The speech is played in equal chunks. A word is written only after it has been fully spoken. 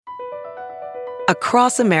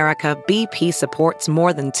Across America, BP supports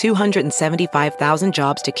more than 275,000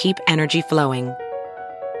 jobs to keep energy flowing.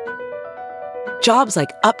 Jobs like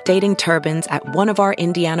updating turbines at one of our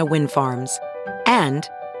Indiana wind farms and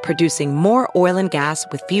producing more oil and gas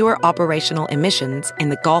with fewer operational emissions in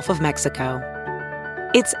the Gulf of Mexico.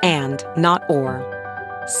 It's and, not or.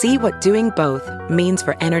 See what doing both means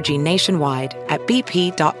for energy nationwide at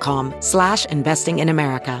bp.com/investing in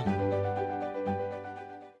America.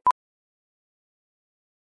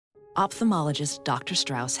 Ophthalmologist Dr.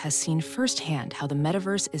 Strauss has seen firsthand how the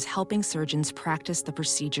metaverse is helping surgeons practice the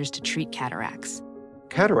procedures to treat cataracts.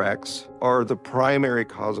 Cataracts are the primary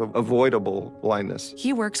cause of avoidable blindness.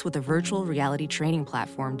 He works with a virtual reality training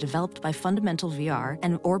platform developed by Fundamental VR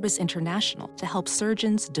and Orbis International to help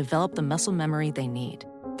surgeons develop the muscle memory they need.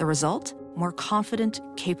 The result? More confident,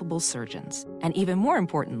 capable surgeons. And even more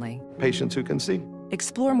importantly, Patients who can see.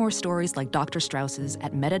 explore more stories like Dr. Strauss's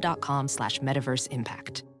at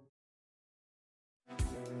meta.com/metaverseimpact.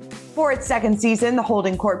 For its second season, the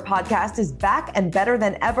Holding Court podcast is back and better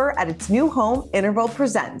than ever at its new home, Interval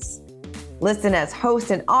Presents. Listen as host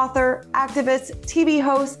and author, activist, TV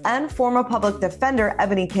host, and former public defender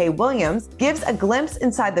Ebony K. Williams gives a glimpse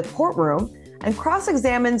inside the courtroom and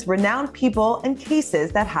cross-examines renowned people and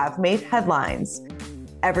cases that have made headlines.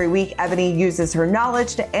 Every week, Ebony uses her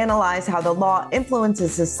knowledge to analyze how the law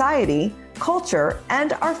influences society, culture,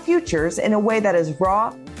 and our futures in a way that is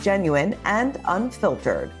raw, genuine, and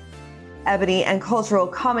unfiltered. Ebony and cultural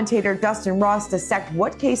commentator Dustin Ross dissect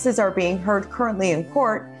what cases are being heard currently in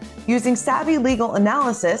court using savvy legal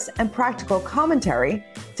analysis and practical commentary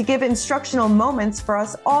to give instructional moments for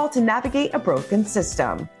us all to navigate a broken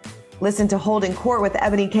system. Listen to Holding Court with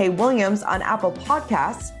Ebony K. Williams on Apple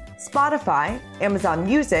Podcasts, Spotify, Amazon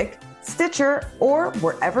Music, Stitcher, or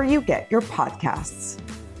wherever you get your podcasts.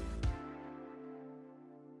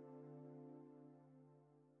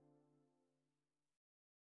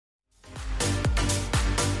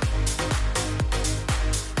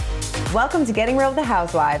 Welcome to Getting Real with the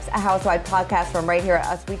Housewives, a Housewives podcast from right here at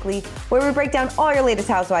Us Weekly, where we break down all your latest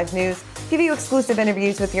Housewives news, give you exclusive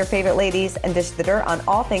interviews with your favorite ladies, and dish the dirt on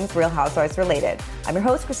all things Real Housewives related. I'm your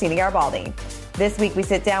host, Christina Garibaldi. This week, we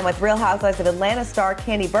sit down with Real Housewives of Atlanta star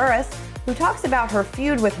Kandi Burruss, who talks about her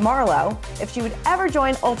feud with Marlo, if she would ever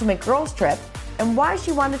join Ultimate Girls Trip, and why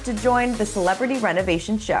she wanted to join the Celebrity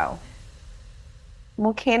Renovation Show.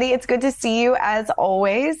 Well, Kandi, it's good to see you as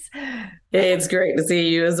always. It's great to see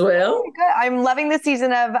you as well. Good. I'm loving this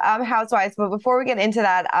season of Housewives, but before we get into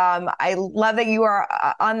that, I love that you are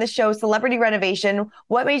on the show Celebrity Renovation.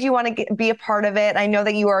 What made you want to be a part of it? I know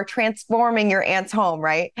that you are transforming your aunt's home,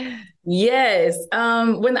 right? Yes.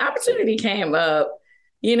 When the opportunity came up,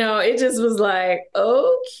 it just was like,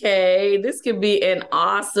 okay, this could be an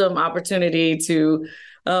awesome opportunity to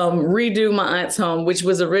redo my aunt's home, which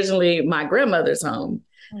was originally my grandmother's home.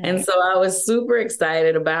 And so I was super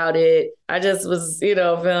excited about it. I just was,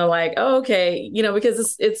 feeling like, okay,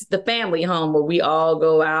 because it's the family home where we all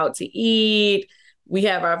go out to eat. We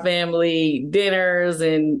have our family dinners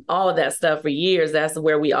and all of that stuff for years. That's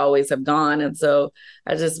where we always have gone. And so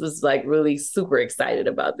I just was like really super excited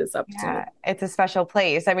about this opportunity. Yeah, it's a special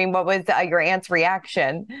place. I mean, what was your aunt's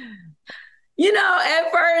reaction?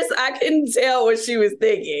 At first I couldn't tell what she was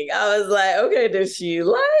thinking. I was like, okay, does she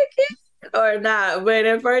like it or not? But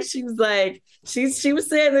at first she was like, she was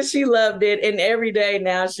saying that she loved it. And every day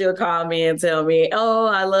now she'll call me and tell me, oh,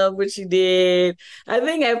 I love what she did. I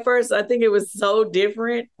think at first, it was so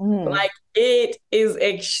different. Like it is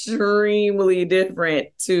extremely different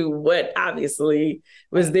to what obviously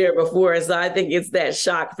was there before. So I think it's that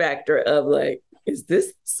shock factor of like, is this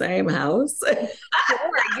the same house?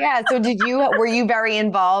 Yeah. So were you very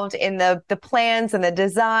involved in the plans and the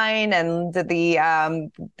design and the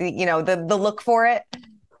look for it?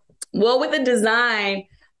 Well, with the design,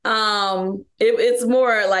 it's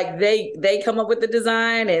more like they come up with the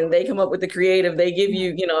design and they come up with the creative. They give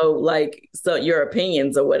you, so your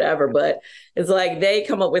opinions or whatever, but it's like they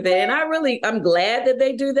come up with it. And I'm glad that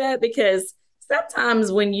they do that because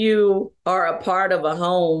sometimes when you are a part of a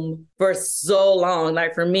home for so long,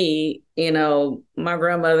 like for me, my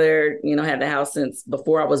grandmother, had the house since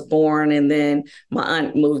before I was born. And then my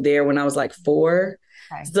aunt moved there when I was like 4.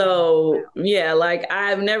 Okay. So yeah, like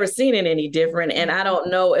I've never seen it any different. And I don't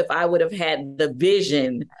know if I would have had the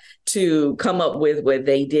vision to come up with what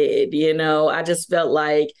they did. I just felt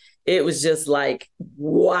like it was just like,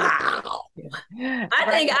 wow. I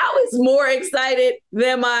think I was more excited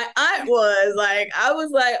than my aunt was. Like, I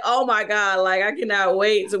was like, oh my God, like I cannot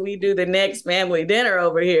wait till we do the next family dinner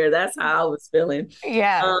over here. That's how I was feeling.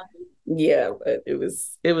 Yeah. yeah, it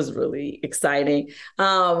was really exciting.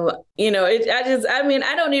 I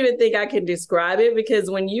don't even think I can describe it, because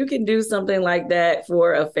when you can do something like that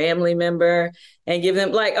for a family member and give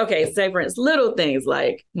them, like, okay, say for instance, little things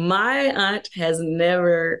like my aunt has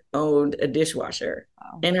never owned a dishwasher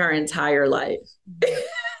in her entire life.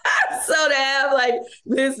 So to have like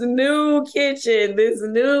this new kitchen, this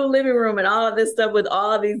new living room, and all of this stuff with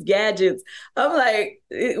all of these gadgets, I'm like,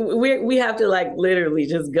 we have to like literally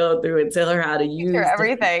just go through and tell her how to use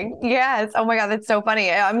everything. Yes. Oh my God, that's so funny.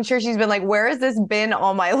 I'm sure she's been like, where has this been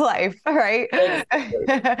all my life? Right. Oh,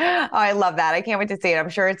 I love that. I can't wait to see it. I'm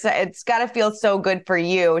sure it's got to feel so good for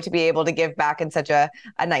you to be able to give back in such a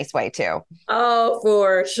nice way too. Oh,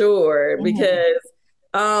 for sure. Because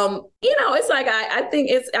it's like, I think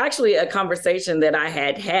it's actually a conversation that I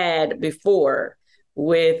had before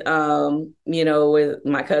with, with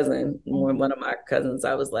my cousin, one of my cousins.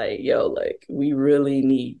 I was like, yo, like, we really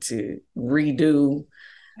need to redo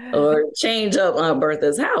or change up Aunt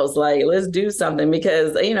Bertha's house. Like, let's do something,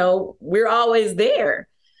 because, we're always there.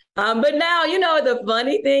 But now, the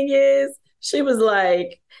funny thing is, she was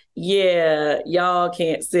like, yeah, y'all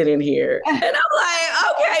can't sit in here. And I'm like,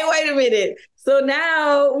 okay, wait a minute. So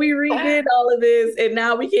now we redid all of this, and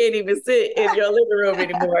now we can't even sit in your living room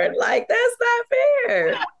anymore. Like, that's not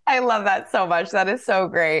fair. I love that so much. That is so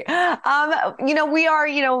great. We are,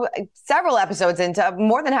 several episodes into,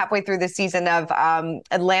 more than halfway through the season of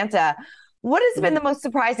Atlanta. What has been the most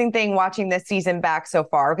surprising thing watching this season back so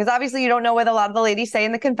far? Because obviously you don't know what a lot of the ladies say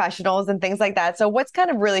in the confessionals and things like that. So what's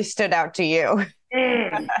kind of really stood out to you?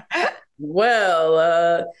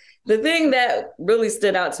 Well, the thing that really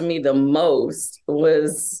stood out to me the most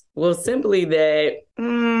was simply that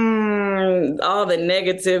all the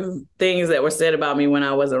negative things that were said about me when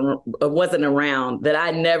I wasn't around, that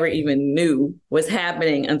I never even knew was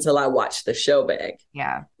happening until I watched the show back.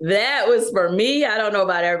 Yeah. That was, for me, I don't know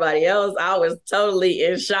about everybody else, I was totally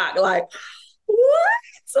in shock. Like, what?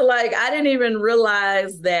 So like, I didn't even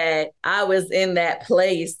realize that I was in that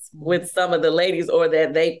place with some of the ladies, or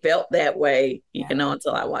that they felt that way,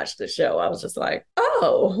 until I watched the show. I was just like,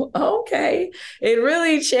 oh, okay. It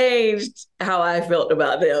really changed how I felt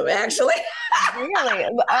about them, actually. Really?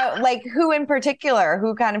 Like who in particular?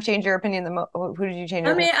 Who kind of changed your opinion the most? Who did you change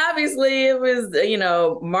your opinion? Obviously it was,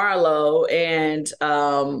 Marlo and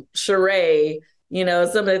Sheree.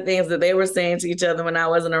 Some of the things that they were saying to each other when I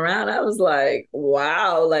wasn't around, I was like,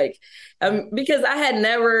 wow, like, because I had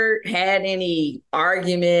never had any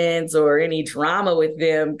arguments or any drama with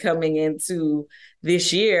them coming into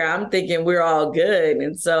this year. I'm thinking we're all good.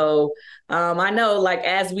 And so I know, like,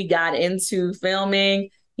 as we got into filming,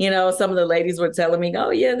 some of the ladies were telling me, oh,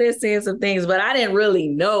 yeah, they're saying some things, but I didn't really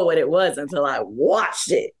know what it was until I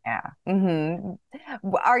watched it. Yeah. Mm-hmm.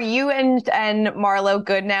 Are you and Marlo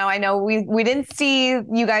good now? I know we didn't see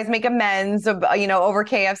you guys make amends, over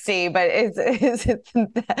KFC, but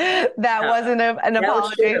that wasn't an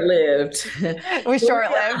apology. It was short-lived. It was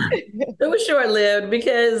short-lived. It was short-lived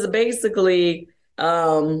because basically,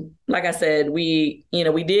 like I said, we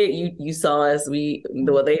did, you saw us, they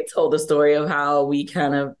told the story of how we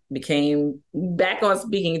kind of became back on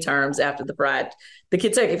speaking terms after the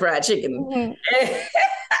Kentucky Fried Chicken. Mm-hmm.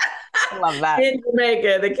 I love that. In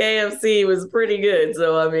Jamaica, the KFC was pretty good.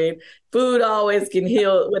 So, food always can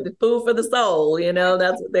heal, with the food for the soul,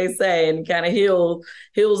 that's what they say, and kind of heals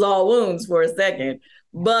all wounds for a second.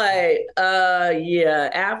 But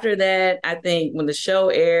after that, I think when the show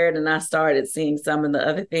aired and I started seeing some of the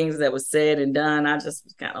other things that was said and done, I just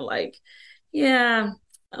was kind of like, yeah,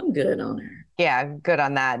 I'm good on her. Yeah, good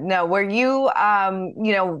on that. No, were you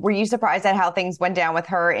surprised at how things went down with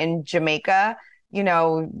her in Jamaica?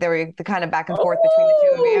 There were the kind of back and forth between the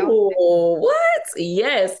two of you. What?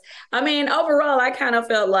 Yes. Overall, I kind of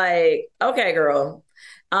felt like, okay, girl.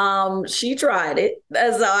 She tried it.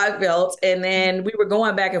 That's how I felt. And then we were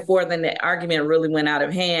going back and forth, and the argument really went out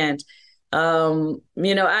of hand.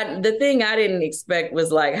 The thing I didn't expect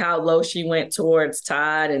was like how low she went towards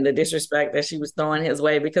Todd and the disrespect that she was throwing his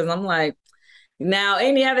way, because I'm like, now,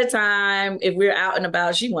 any other time, if we're out and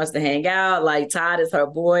about, she wants to hang out. Like, Todd is her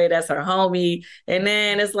boy, that's her homie. And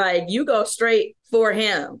then it's like, you go straight for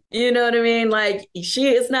him. You know what I mean? Like,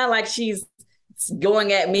 it's not like she's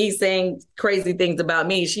going at me saying crazy things about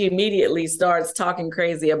me. She immediately starts talking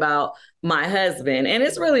crazy about my husband. And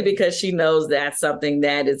it's really because she knows that's something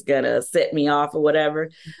that is going to set me off or whatever.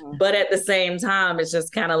 Mm-hmm. But at the same time, it's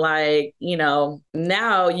just kind of like,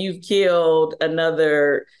 now you've killed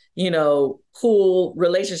another cool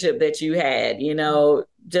relationship that you had,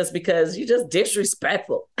 just because you're just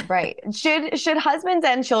disrespectful. Right. Should husbands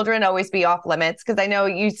and children always be off limits? Because I know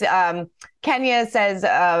Kenya says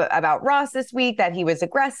about Ross this week that he was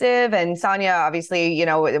aggressive, and Sonia obviously,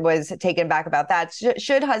 was taken back about that.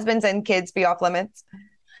 Should husbands and kids be off limits?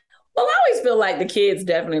 Well, I always feel like the kids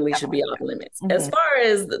definitely should be off limits. Mm-hmm. As far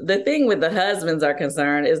as the thing with the husbands are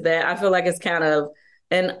concerned is that I feel like it's kind of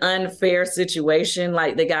an unfair situation.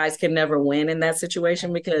 Like the guys can never win in that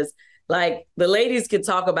situation because like the ladies could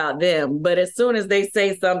talk about them, but as soon as they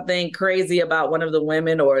say something crazy about one of the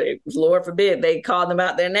women, or Lord forbid, they call them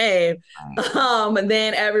out their name, and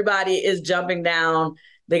then everybody is jumping down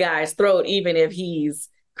the guy's throat, even if he's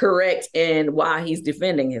correct in why he's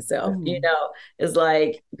defending himself. Mm-hmm. It's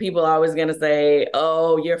like people are always going to say,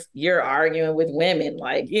 oh, you're arguing with women.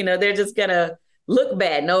 Like, they're just going to look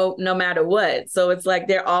bad no matter what. So it's like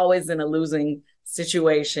they're always in a losing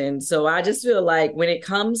situation. So I just feel like when it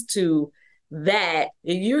comes to that,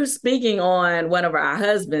 if you're speaking on one of our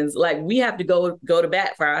husbands, like we have to go to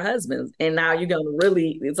bat for our husbands. And now you're going to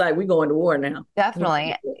really, it's like we're going to war now.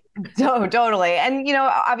 Definitely. Totally. And,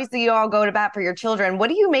 obviously you all go to bat for your children. What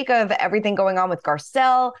do you make of everything going on with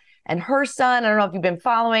Garcelle and her son? I don't know if you've been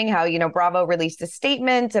following how, Bravo released a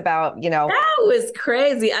statement about, That was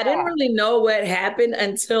crazy. I didn't really know what happened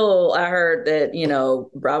until I heard that,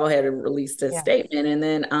 Bravo had released a statement. And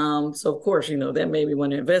then, so of course, that made me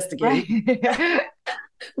want to investigate. Right.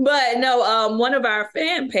 But no, one of our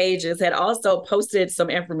fan pages had also posted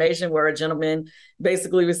some information where a gentleman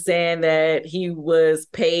basically was saying that he was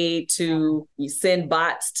paid to send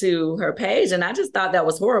bots to her page. And I just thought that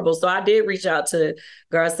was horrible. So I did reach out to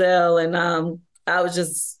Garcelle, and I was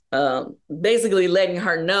just basically letting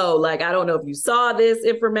her know, like, I don't know if you saw this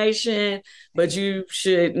information, but you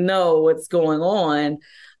should know what's going on.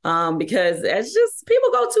 Because it's just people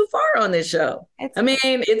go too far on this show.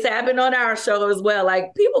 It's happened on our show as well.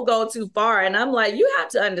 Like people go too far. And I'm like, you have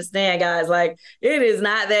to understand, guys, like it is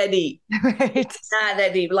not that deep. Right. It's not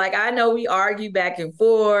that deep. Like I know we argue back and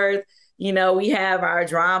forth, we have our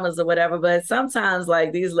dramas or whatever, but sometimes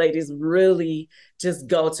like these ladies really just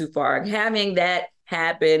go too far. Having that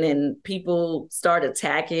happen and people start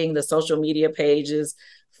attacking the social media pages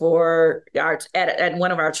for at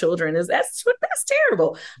one of our children that's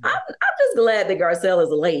terrible. I'm just glad that Garcelle is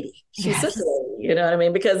a lady. She's such a lady, you know what I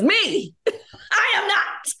mean? Because me, I am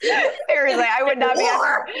not. Seriously, I would not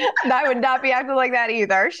be acting like that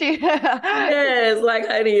either. Yes, like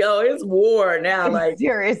honey, it's war now. Like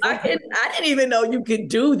seriously, I didn't even know you could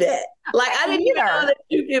do that. Like I didn't even know that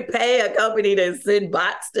you could pay a company to send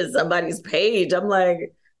bots to somebody's page. I'm like,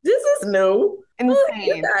 this is new. Insane.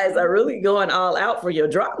 You guys are really going all out for your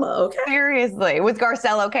drama, okay? Seriously. Was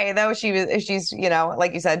Garcelle okay though? She's,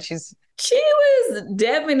 like you said, she was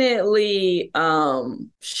definitely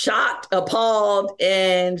shocked, appalled,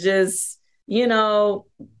 and just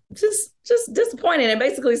disappointed, and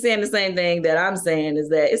basically saying the same thing that I'm saying is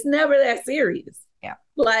that it's never that serious. Yeah.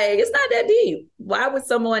 Like it's not that deep. Why would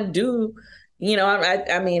someone do,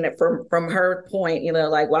 from her point,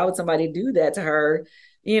 like why would somebody do that to her?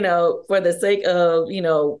 For the sake of,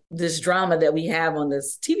 this drama that we have on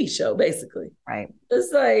this TV show, basically. Right.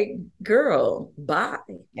 It's like, girl, bye.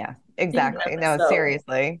 Yeah, exactly. No,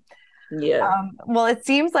 seriously. Yeah. Well, it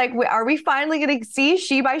seems like, are we finally going to see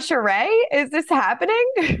She by Sheree? Is this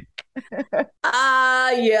happening?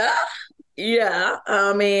 Yeah. Yeah.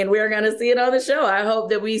 We're going to see it on the show. I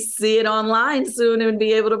hope that we see it online soon and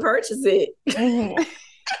be able to purchase it.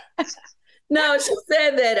 No, she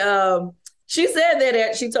said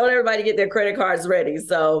that, she told everybody to get their credit cards ready.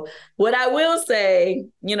 So what I will say,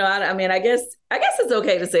 I guess it's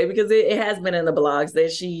okay to say because it has been in the blogs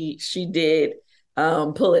that she did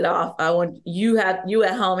pull it off. I want you at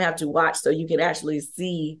home have to watch so you can actually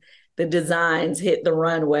see the designs hit the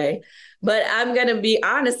runway. But I'm going to be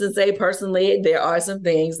honest and say personally, there are some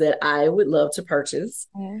things that I would love to purchase.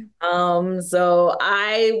 So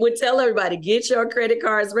I would tell everybody, get your credit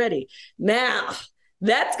cards ready. Now,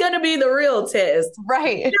 that's going to be the real test.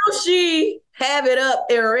 Right. Will she have it up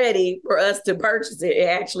and ready for us to purchase it and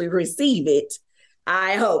actually receive it?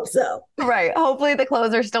 I hope so. Right. Hopefully the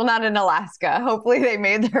clothes are still not in Alaska. Hopefully they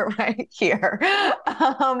made their way here.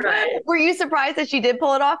 Right. Were you surprised that she did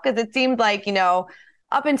pull it off? Because it seemed like,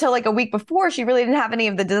 up until like a week before, she really didn't have any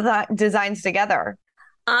of the designs together.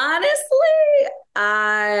 Honestly,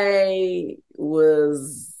 I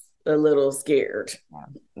was a little scared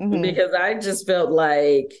because I just felt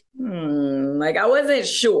like I wasn't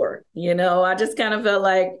sure, I just kind of felt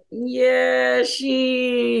like, yeah,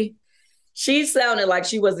 she she sounded like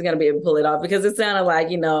she wasn't going to be able to pull it off because it sounded like,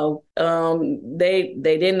 they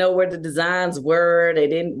didn't know where the designs were.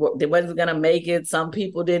 They wasn't going to make it. Some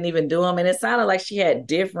people didn't even do them. And it sounded like she had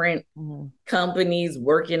different companies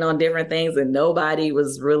working on different things and nobody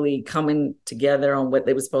was really coming together on what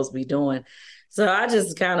they were supposed to be doing. So I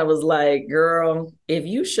just kind of was like, girl, if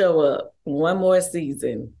you show up one more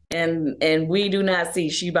season and we do not see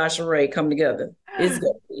She by Sheree come together, it's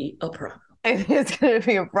going to be a problem. It's going to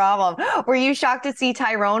be a problem. Were you shocked to see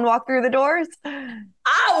Tyrone walk through the doors?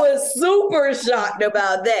 I was super shocked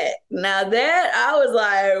about that. Now that I was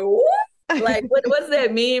like, what? Like, what's that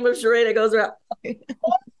meme of Sheree that goes around?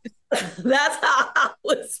 That's how I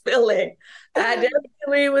was feeling. I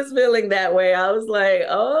definitely was feeling that way. I was like,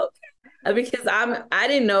 oh, because I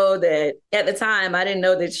didn't know that at the time, I didn't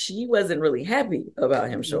know that she wasn't really happy about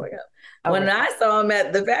him showing up. Okay. When I saw him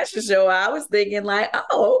at the fashion show, I was thinking like,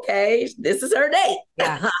 oh, okay, this is her date.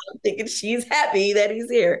 Yeah. I'm thinking she's happy that he's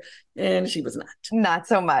here. And she was not. Not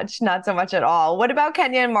so much at all. What about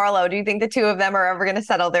Kenya and Marlo? Do you think the two of them are ever going to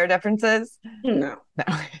settle their differences? No.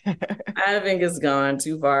 I think it's gone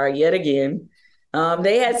too far yet again.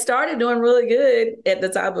 They had started doing really good at the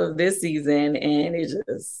top of this season and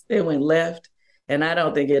it went left. And I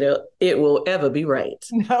don't think it will ever be right.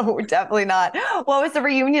 No, definitely not. What was the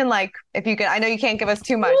reunion like? If you can, I know you can't give us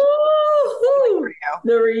too much.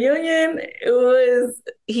 The reunion was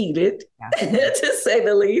heated, to say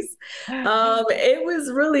the least. It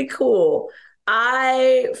was really cool.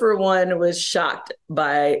 I, for one, was shocked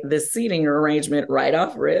by the seating arrangement right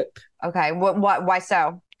off rip. Okay, why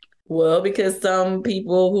so? Well, because some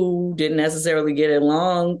people who didn't necessarily get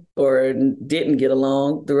along or didn't get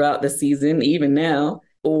along throughout the season, even now,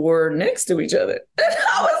 were next to each other. And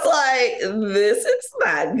I was like, this is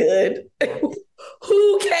not good.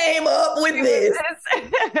 Who came up with this?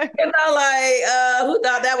 And I'm like, who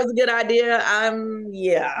thought that was a good idea? I don't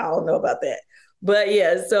know about that. But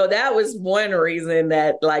yeah, so that was one reason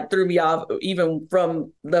that like threw me off even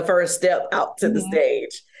from the first step out to the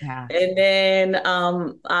stage. Yeah. And then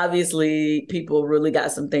obviously people really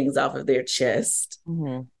got some things off of their chest.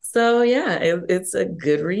 Mm-hmm. So yeah, it's a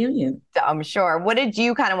good reunion. I'm sure. What did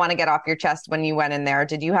you kind of want to get off your chest when you went in there?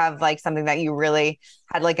 Did you have like something that you really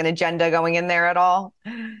had like an agenda going in there at all?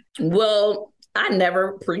 Well, I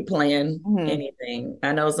never pre-plan anything.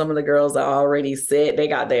 I know some of the girls are already set. They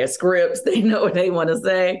got their scripts. They know what they want to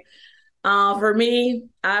say. For me,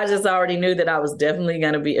 I just already knew that I was definitely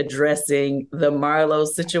going to be addressing the Marlo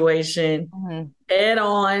situation head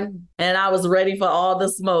on. And I was ready for all the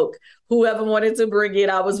smoke. Whoever wanted to bring it,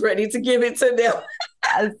 I was ready to give it to them.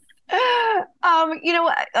 Yes.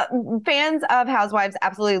 Fans of Housewives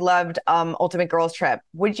absolutely loved Ultimate Girls Trip.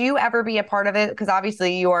 Would you ever be a part of it? Because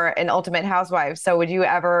obviously you are an Ultimate Housewife. So would you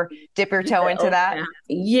ever dip your toe into that?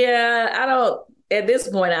 Yeah, I don't. At this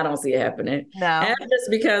point, I don't see it happening. No. And just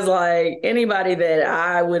because like anybody that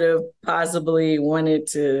I would have possibly wanted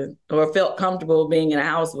to or felt comfortable being in a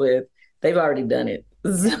house with, they've already done it.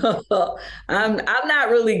 So I'm not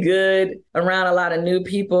really good around a lot of new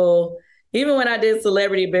people. Even when I did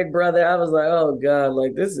Celebrity Big Brother, I was like, oh God,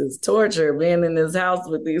 like this is torture being in this house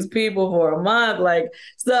with these people for a month. Like,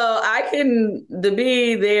 so to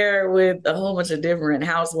be there with a whole bunch of different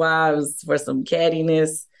housewives for some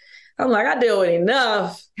cattiness. I'm like, I deal with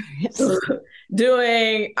enough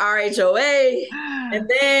doing RHOA. And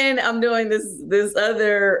then I'm doing this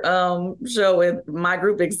other show with my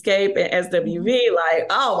group Escape and SWV. Like,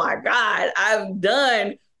 oh my God, I'm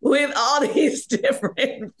done with all these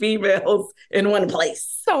different females in one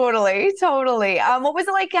place. Totally. What was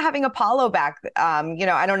it like having Apollo back?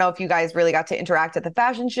 I don't know if you guys really got to interact at the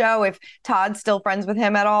fashion show, if Todd's still friends with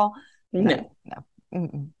him at all. No. No.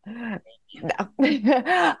 I'm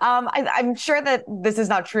sure that this is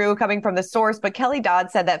not true coming from the source, but Kelly Dodd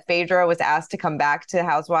said that Phaedra was asked to come back to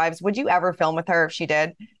Housewives. Would you ever film with her if she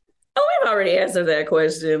did? Oh, we've already answered that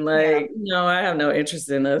question. No, I have no interest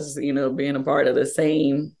in us, being a part of the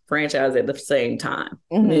same franchise at the same time.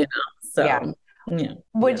 So, yeah.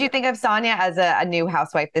 Would you think of Sonia as a new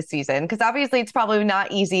housewife this season? Because obviously it's probably not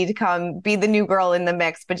easy to come be the new girl in the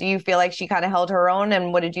mix, but do you feel like she kind of held her own?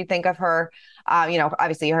 And what did you think of her?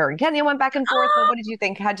 Obviously her and Kenya went back and forth, but what did you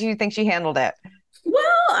think? How do you think she handled it? Well,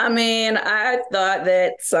 I thought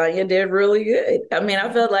that Sonia did really good.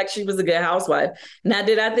 I felt like she was a good housewife. Now,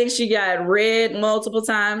 did I think she got red multiple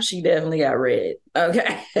times? She definitely got red.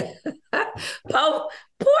 Okay. Poor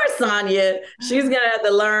Sonia. She's going to have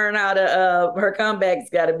to learn how to, her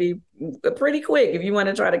comeback's got to be pretty quick if you want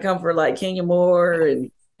to try to come for like Kenya Moore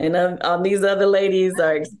and these other ladies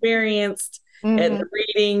are experienced at the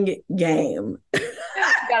reading game.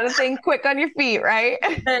 Got to think quick on your feet, right?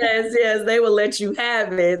 Yes, they will let you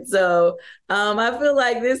have it. So I feel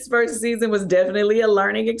like this first season was definitely a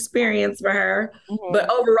learning experience for her. Mm-hmm. But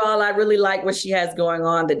overall, I really like what she has going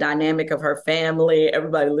on, the dynamic of her family,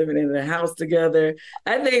 everybody living in the house together.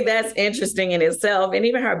 I think that's interesting in itself. And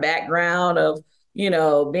even her background of,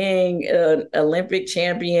 being an Olympic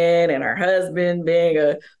champion and her husband being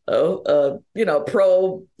a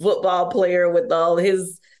pro football player with all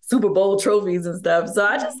his Super Bowl trophies and stuff. So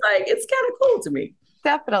I just it's kind of cool to me.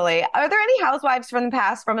 Definitely. Are there any housewives from the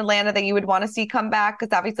past from Atlanta that you would want to see come back?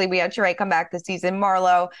 Because obviously we had Sheree come back this season,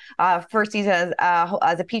 Marlo, first season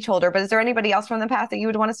as a peach holder. But is there anybody else from the past that you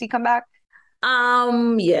would want to see come back?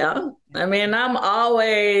 Yeah. I mean, I'm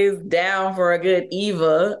always down for a good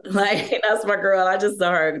Eva. That's my girl. I just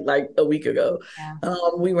saw her a week ago. Yeah.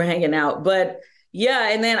 We were hanging out, but yeah.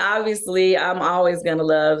 And then obviously I'm always going to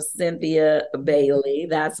love Cynthia Bailey.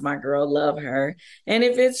 That's my girl. Love her. And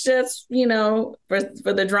if it's just, for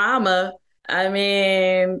the drama, I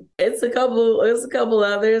mean, it's a couple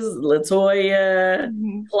others, LaToya,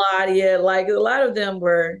 mm-hmm. Claudia, a lot of them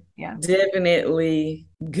were definitely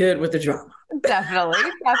good with the drama.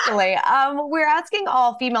 Definitely. We're asking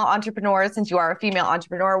all female entrepreneurs, since you are a female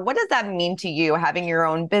entrepreneur, what does that mean to you, having your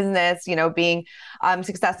own business, being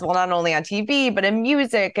successful not only on TV, but in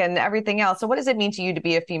music and everything else? So what does it mean to you to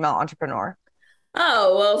be a female entrepreneur?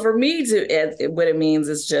 Oh, well, for me what it means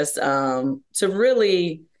is just to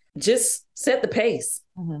really just set the pace,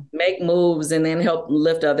 mm-hmm. make moves, and then help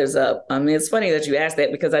lift others up. I mean, it's funny that you asked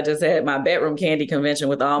that because I just had my bedroom candy convention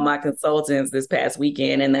with all my consultants this past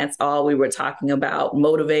weekend. And that's all we were talking about,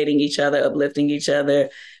 motivating each other, uplifting each other,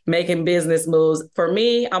 making business moves. For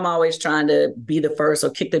me, I'm always trying to be the first or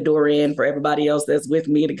kick the door in for everybody else that's with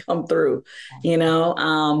me to come through, and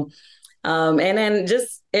then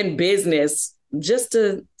just in business, just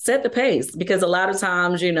to set the pace, because a lot of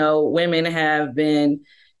times, women have been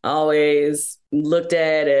always looked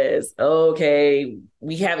at as, okay,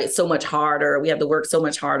 we have it so much harder. We have to work so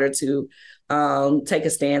much harder to take a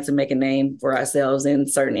stance and make a name for ourselves in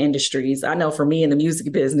certain industries. I know for me in the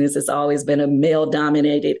music business, it's always been a male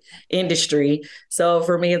dominated industry. So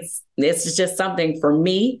for me, it's just something for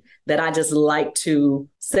me that I just like to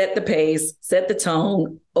set the pace, set the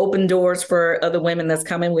tone, open doors for other women that's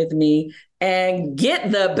coming with me, and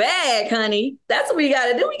get the bag, honey. That's what we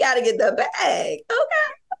got to do. We got to get the bag.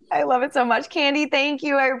 Okay. I love it so much. Kandi, thank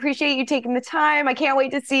you. I appreciate you taking the time. I can't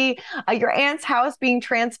wait to see your aunt's house being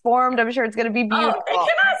transformed. I'm sure it's going to be beautiful. Oh, and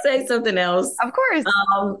can I say something else? Of course.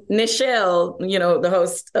 Nichelle, the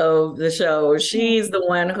host of the show, she's the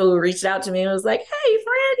one who reached out to me and was like, hey,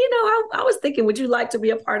 friend, I was thinking, would you like to be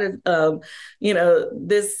a part of,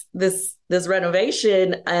 this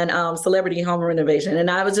renovation and celebrity home renovation?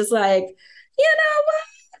 And I was just like, you know what?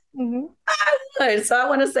 Mm-hmm. I would. So I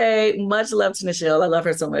want to say much love to Nichelle. I love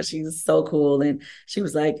her so much. She's so cool. And she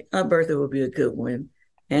was like, Aunt Bertha would be a good one.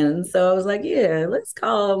 And so I was like, yeah, let's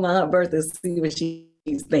call my Aunt Bertha, see what she's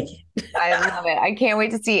thinking. I love it. I can't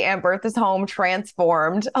wait to see Aunt Bertha's home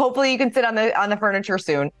transformed. Hopefully you can sit on the furniture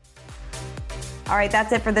soon. All right,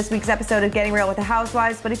 that's it for this week's episode of Getting Real with the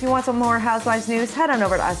Housewives. But if you want some more Housewives news, head on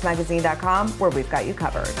over to usmagazine.com, where we've got you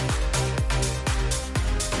covered.